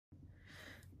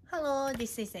Hello,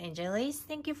 this is Angeliz.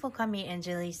 Thank you for coming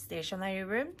Angeliz Stationery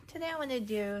Room. Today I want to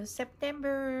do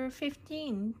September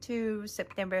 15 to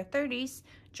September 30th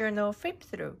journal flip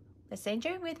through. Let's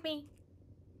enjoy with me.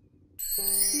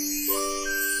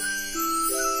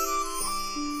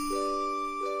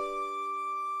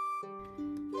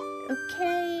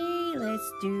 Okay,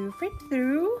 let's do flip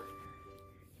through.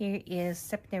 Here is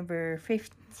September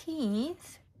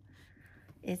 15th.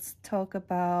 It's talk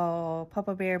about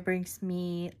Papa Bear brings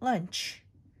me lunch.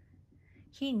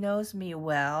 He knows me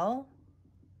well.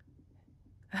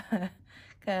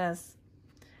 Because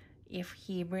if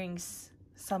he brings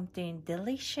something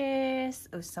delicious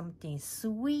or something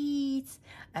sweet,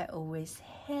 I always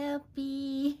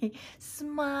happy,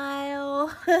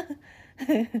 smile.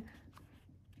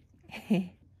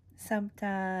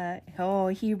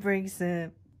 Sometimes, he brings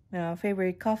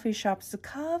favorite coffee shop's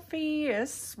coffee.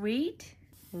 It's sweet.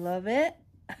 Love it.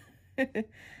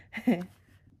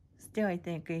 Still, I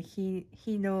think he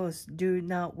knows do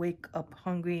not wake up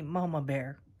hungry mama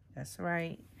bear. That's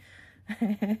right.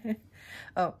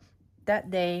 Oh, that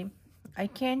day, I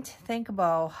can't think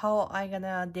about how I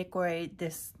gonna decorate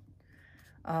this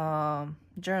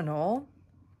journal.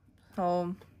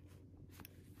 So,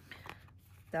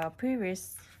 the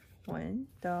previous one,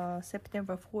 the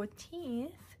September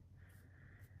 14th,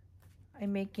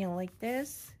 I'm making like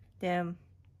this. Then,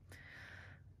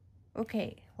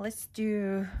 okay, let's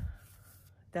do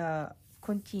the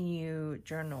continue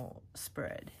journal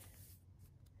spread.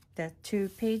 The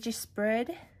 2-page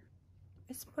spread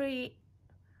is pretty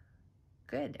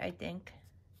good, I think.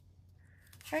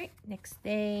 Alright, next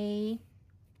day.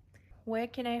 Where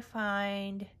can I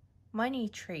find money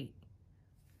tree?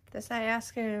 That's I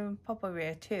asked him Papa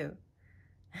Bear too.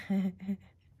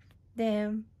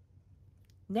 Then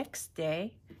next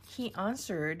day he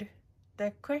answered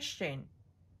the question.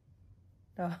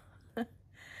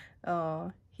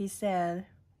 Oh, he said,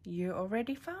 "You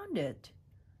already found it."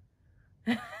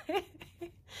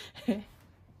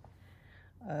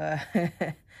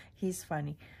 He's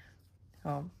funny.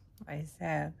 I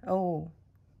said, oh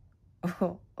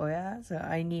yeah, so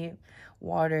I need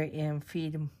water and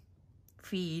feed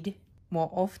more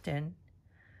often.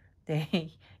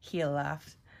 Then he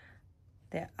laughed.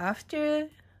 Then after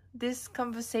this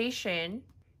conversation,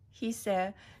 he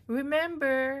said,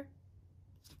 "Remember,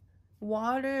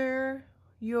 water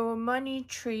your money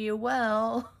tree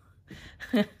well."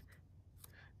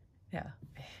 Yeah,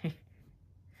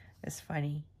 that's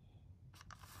funny.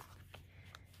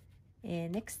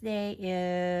 And next day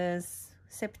is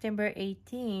September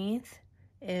 18th.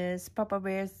 Is Papa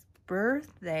Bear's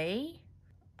birthday.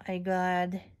 I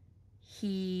glad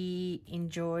he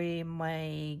enjoyed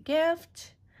my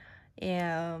gift,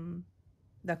 and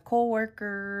the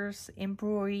co-workers,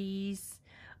 employees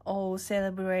all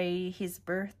celebrate his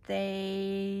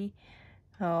birthday.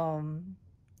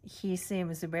 He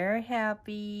seems very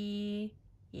happy.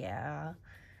 Yeah,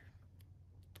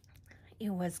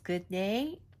 it was good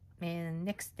day. And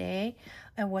next day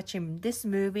I watch him this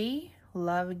movie,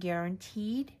 Love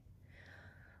Guaranteed.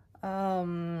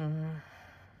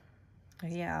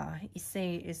 Yeah,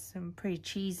 it's pretty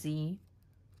cheesy.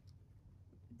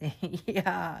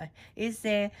 Yeah, it's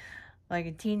like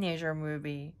a teenager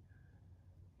movie.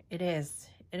 It is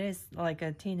like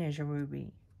a teenager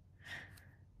movie.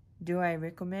 Do I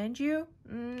recommend you?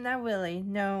 Not really,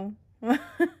 no.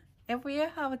 If you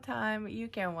have time, you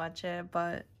can watch it,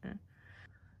 but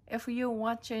if you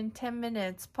watch in 10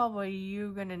 minutes, probably you're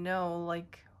gonna know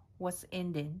like what's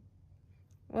ending.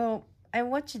 Well, I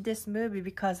watched this movie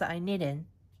because I needed.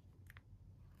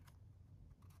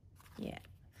 Yeah.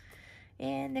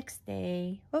 And next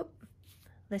day,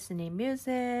 listening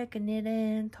music,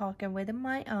 knitting, talking with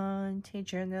my aunt,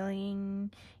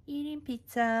 journaling, eating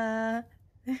pizza.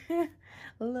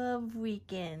 Love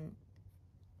weekend.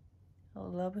 I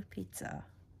love pizza.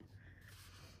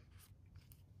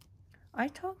 I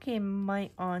talk to my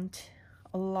aunt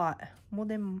a lot, more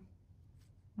than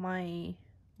my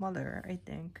mother, I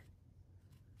think.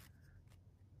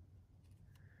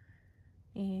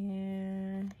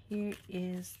 And here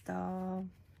is the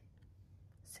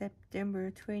September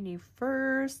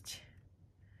 21st.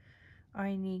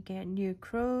 I need to get new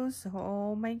clothes.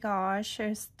 Oh my gosh,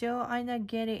 still I'm not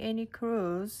getting any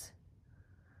clothes.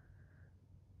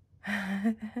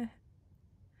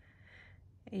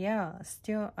 Yeah,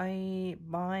 still I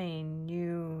buying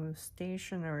new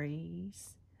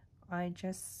stationeries. I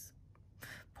just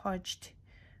purchased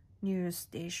new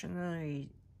stationery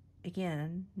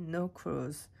again. No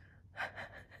clothes.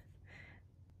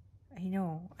 I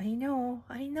know.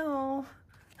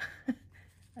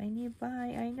 I need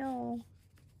buy, I know.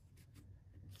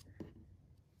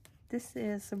 This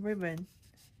is a ribbon.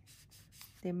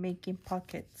 They're making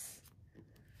pockets.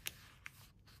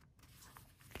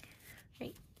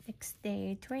 Right, next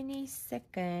day,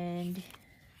 22nd.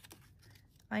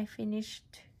 I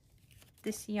finished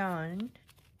this yarn,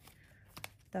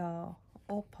 the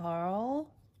opal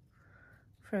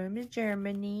from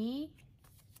Germany.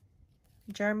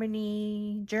 German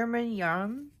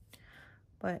yarn,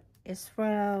 but it's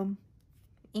from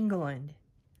England.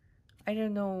 I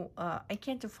don't know, I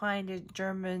can't find the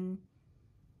German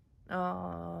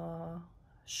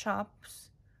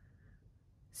shops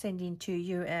sending to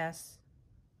US.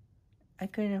 I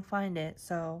couldn't find it,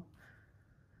 so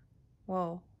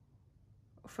well,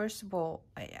 first of all,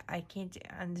 I can't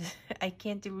I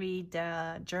can't read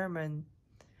German.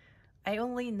 I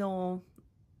only know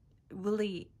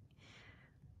really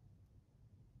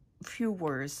few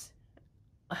words.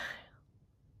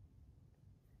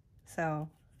 So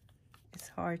it's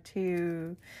hard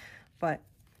to, but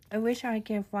I wish I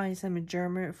can find some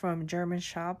German from German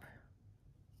shop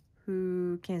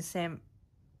who can send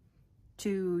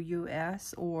to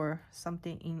US or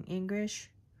something in English.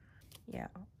 Yeah,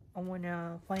 I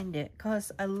wanna find it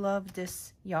because I love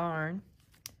this yarn.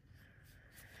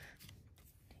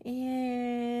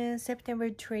 And September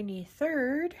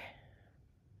 23rd,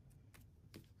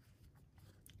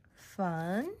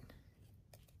 fun.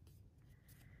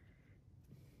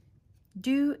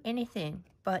 Do anything,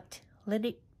 but let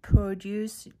it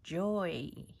produce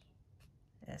joy.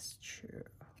 That's true.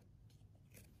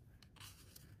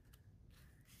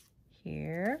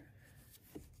 Here.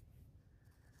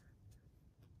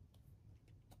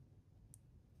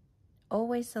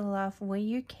 Always laugh when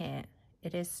you can.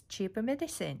 It is cheap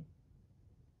medicine.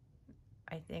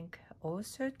 I think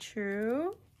also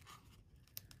true.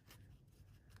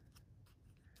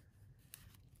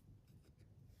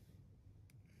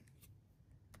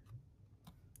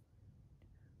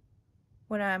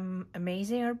 What I'm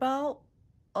amazing about,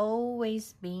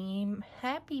 always being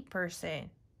happy person.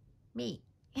 Me.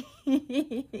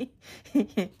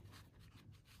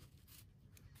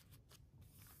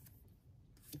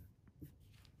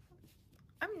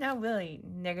 I'm not really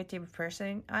negative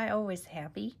person. I always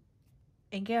happy.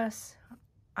 I guess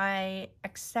I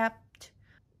accept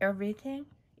everything.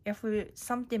 If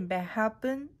something bad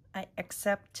happen, I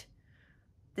accept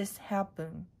this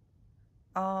happen.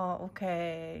 Oh,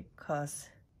 okay, cause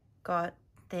God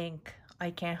think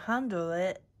I can handle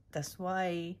it. That's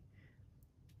why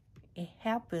it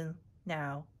happened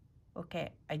now. Okay,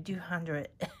 I do handle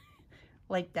it.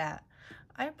 Like that.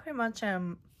 I pretty much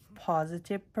am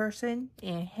positive person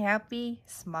and happy,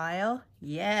 smile,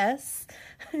 yes.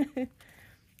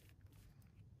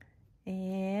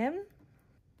 And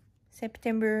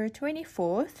September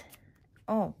 24th.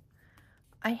 Oh,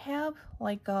 I have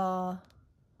like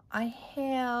I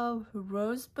have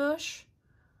rose bush.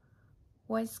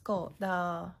 What's called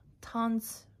the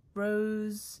tons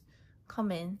rose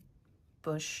common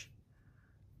bush.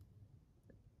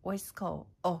 What's called?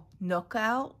 Oh,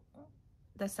 knockout.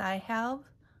 That I have.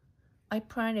 I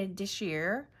planted this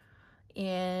year,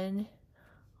 and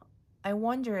I'm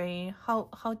wondering how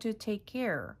to take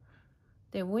care.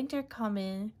 The winter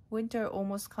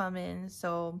almost coming,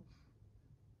 so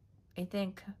I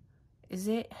think, is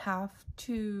it have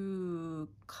to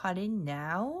cutting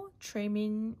now,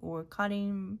 trimming or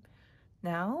cutting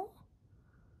now?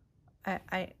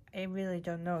 I really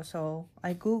don't know, so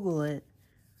I Google it.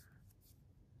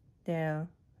 Then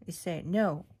it said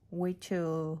no, wait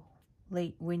till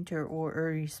late winter or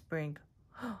early spring.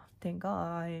 Thank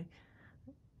God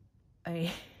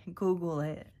I Google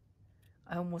it.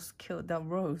 I almost killed that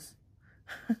rose.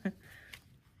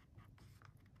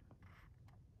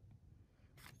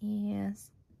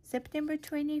 Yes, September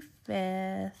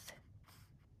 25th.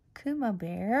 Kuma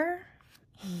Bear.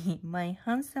 My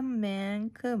handsome man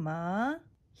Kuma.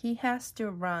 He has to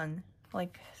run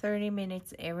like 30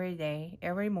 minutes every day,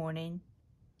 every morning.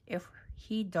 If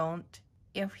he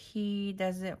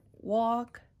doesn't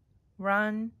walk,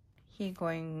 run, he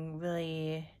going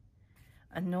really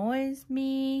annoys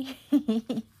me.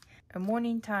 A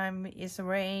morning time is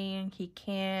rain, he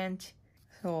can't,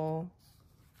 so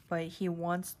but he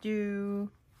wants to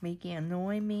make it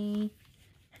annoy me.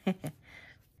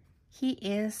 He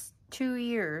is 2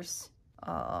 years.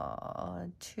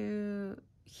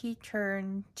 He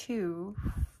turned 2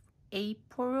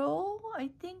 April, I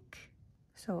think.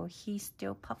 So he's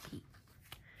still puppy.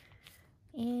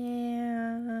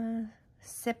 And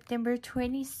September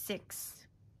 26th,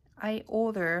 I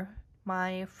order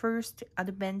my first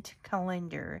advent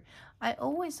calendar. I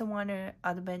always wanted an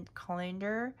advent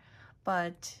calendar,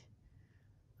 but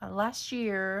last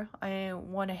year I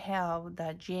want to have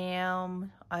the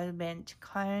jam advent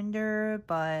calendar,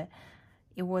 but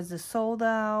it was sold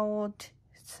out.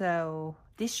 So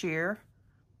this year,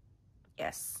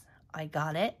 yes, I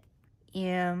got it.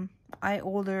 And I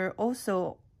order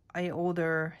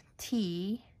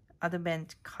tea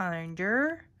advent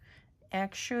calendar.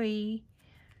 Actually,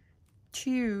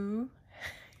 two.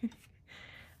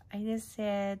 I just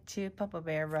said to Papa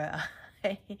Bear, but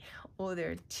I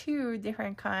ordered 2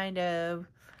 different kind of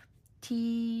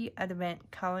tea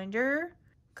advent calendar,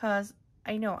 because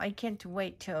I know I can't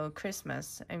wait till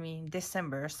Christmas, I mean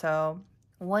December. So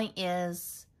one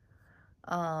is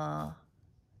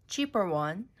cheaper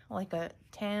one, like a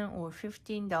 $10 or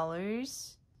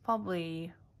 $15.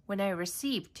 Probably when I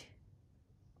received,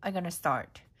 I'm gonna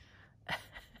start.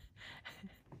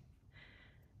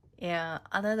 Yeah,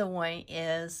 another one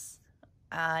is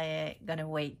I gonna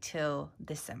wait till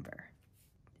December.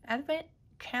 Advent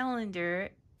calendar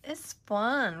is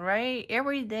fun, right?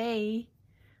 Every day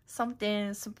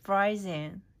something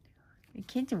surprising. I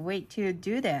can't wait to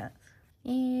do that.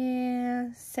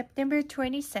 And September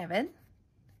 27th,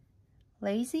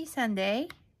 lazy Sunday.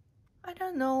 I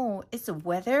don't know, it's the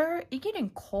weather. It's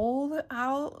getting cold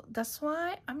out, that's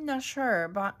why. I'm not sure,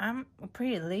 but I'm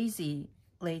pretty lazy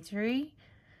lately.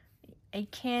 I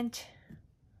can't,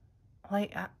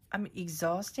 like, I'm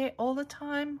exhausted all the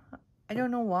time. I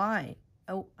don't know why.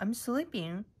 I'm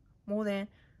sleeping more than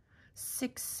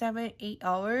 6, 7, 8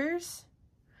 hours.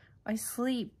 I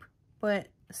sleep, but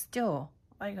still,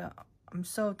 like, I'm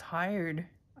so tired.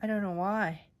 I don't know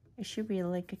why. I should be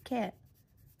like a cat.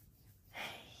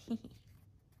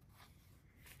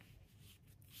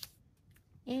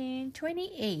 And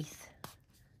 28th,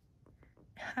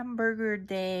 hamburger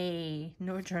day.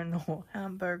 No journal.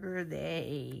 Hamburger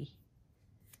day.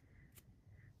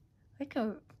 Like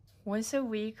once a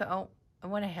week, I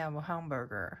want to have a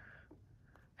hamburger.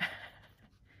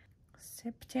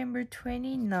 September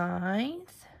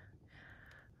 29th.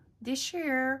 This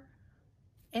year,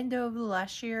 end of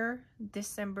last year,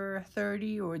 December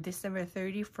 30 or December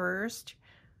 31st,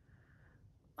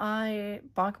 I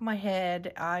bumped my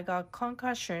head. I got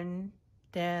concussion.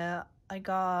 Then I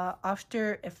got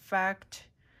after effect.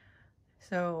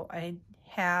 So I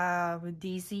have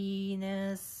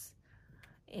dizziness,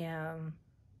 and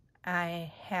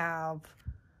I have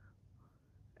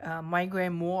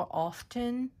migraine more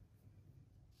often.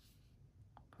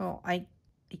 So I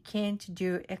can't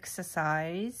do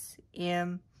exercise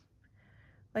in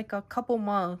like a couple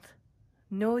months.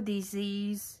 No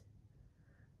disease.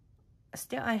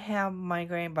 Still I have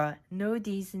migraine, but no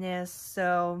dizziness.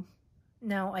 So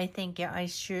now I think I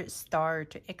should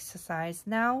start to exercise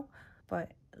now.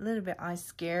 But a little bit I'm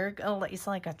scared. Oh, it's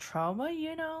like a trauma,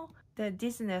 you know? The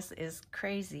dizziness is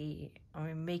crazy. I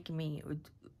mean, making me,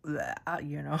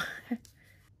 you know.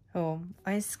 So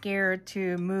I'm scared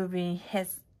to moving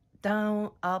heads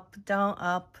down, up,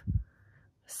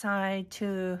 side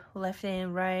to left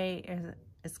and right.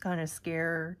 It's kind of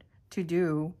scared to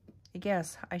do. I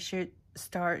guess I should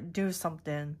do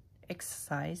something,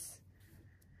 exercise.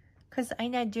 Cause I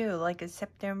not do like a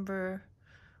September,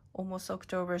 almost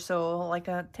October, so like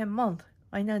a 10 month.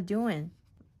 I not doing.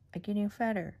 I getting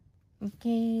fatter.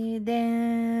 Okay,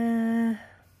 then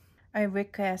I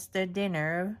request the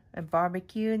dinner, a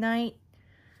barbecue night.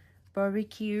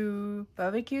 Barbecue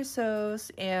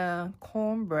sauce and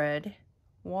cornbread.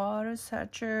 What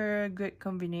such a good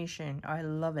combination. I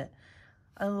love it.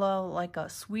 I love like a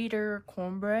sweeter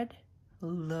cornbread.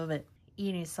 Love it.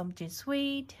 Eating something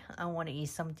sweet. I want to eat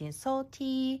something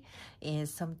salty. And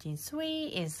something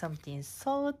sweet and something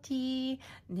salty.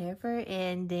 Never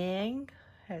ending.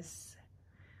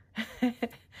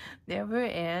 Never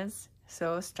ends.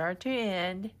 So start to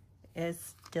end.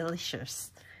 It's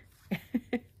delicious.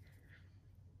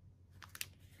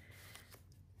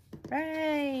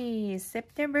 Right,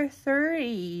 September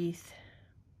 30th.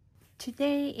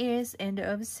 Today is end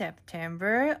of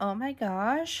September. Oh my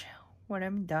gosh, what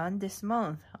I'm done this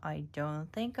month. I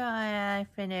don't think I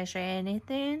finished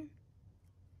anything.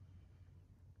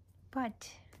 But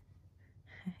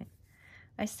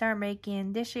I start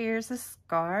making this year's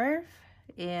scarf,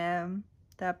 and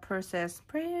the process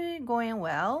pretty going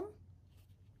well.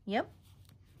 Yep.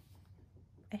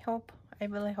 I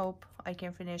really hope I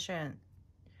can finish it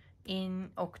in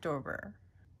October.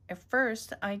 At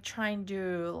first, I tried to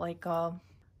do like a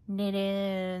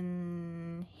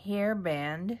knitting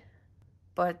hairband,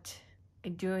 but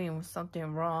I'm doing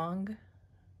something wrong.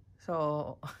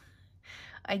 So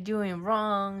I doing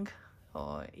wrong,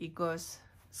 so it goes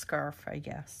scarf, I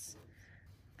guess.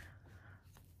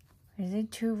 Is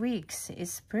it 2 weeks?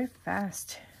 It's pretty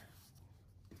fast.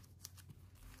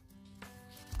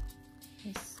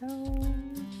 So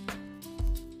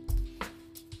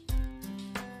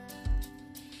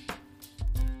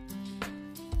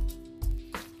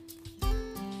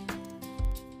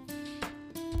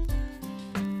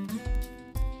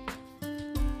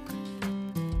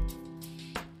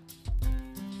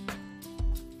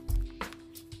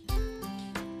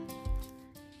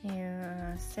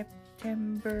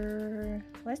September,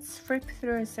 let's flip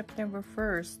through September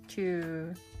 1st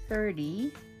to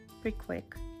 30 pretty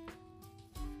quick.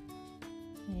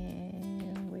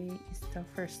 And where is the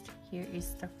first? Here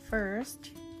is the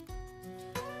first.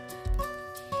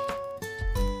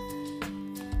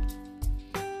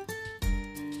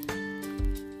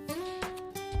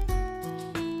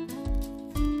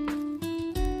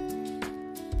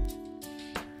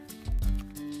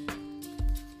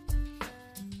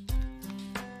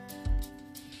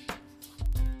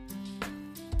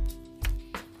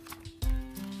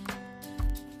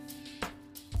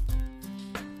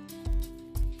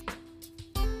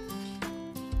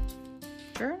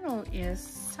 Journal is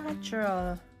such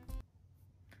a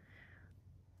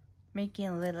making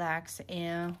relax,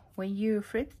 and when you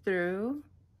flip through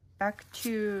back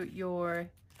to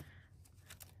your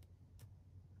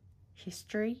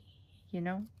history,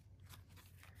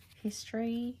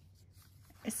 history,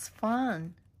 it's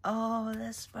fun. Oh,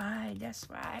 that's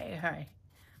right.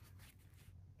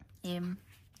 And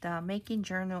the making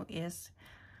journal is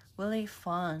really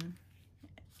fun.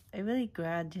 I'm really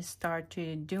glad to start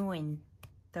to doing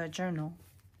the journal.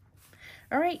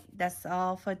 All right, that's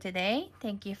all for today.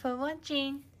 Thank you for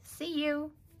watching. See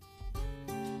you.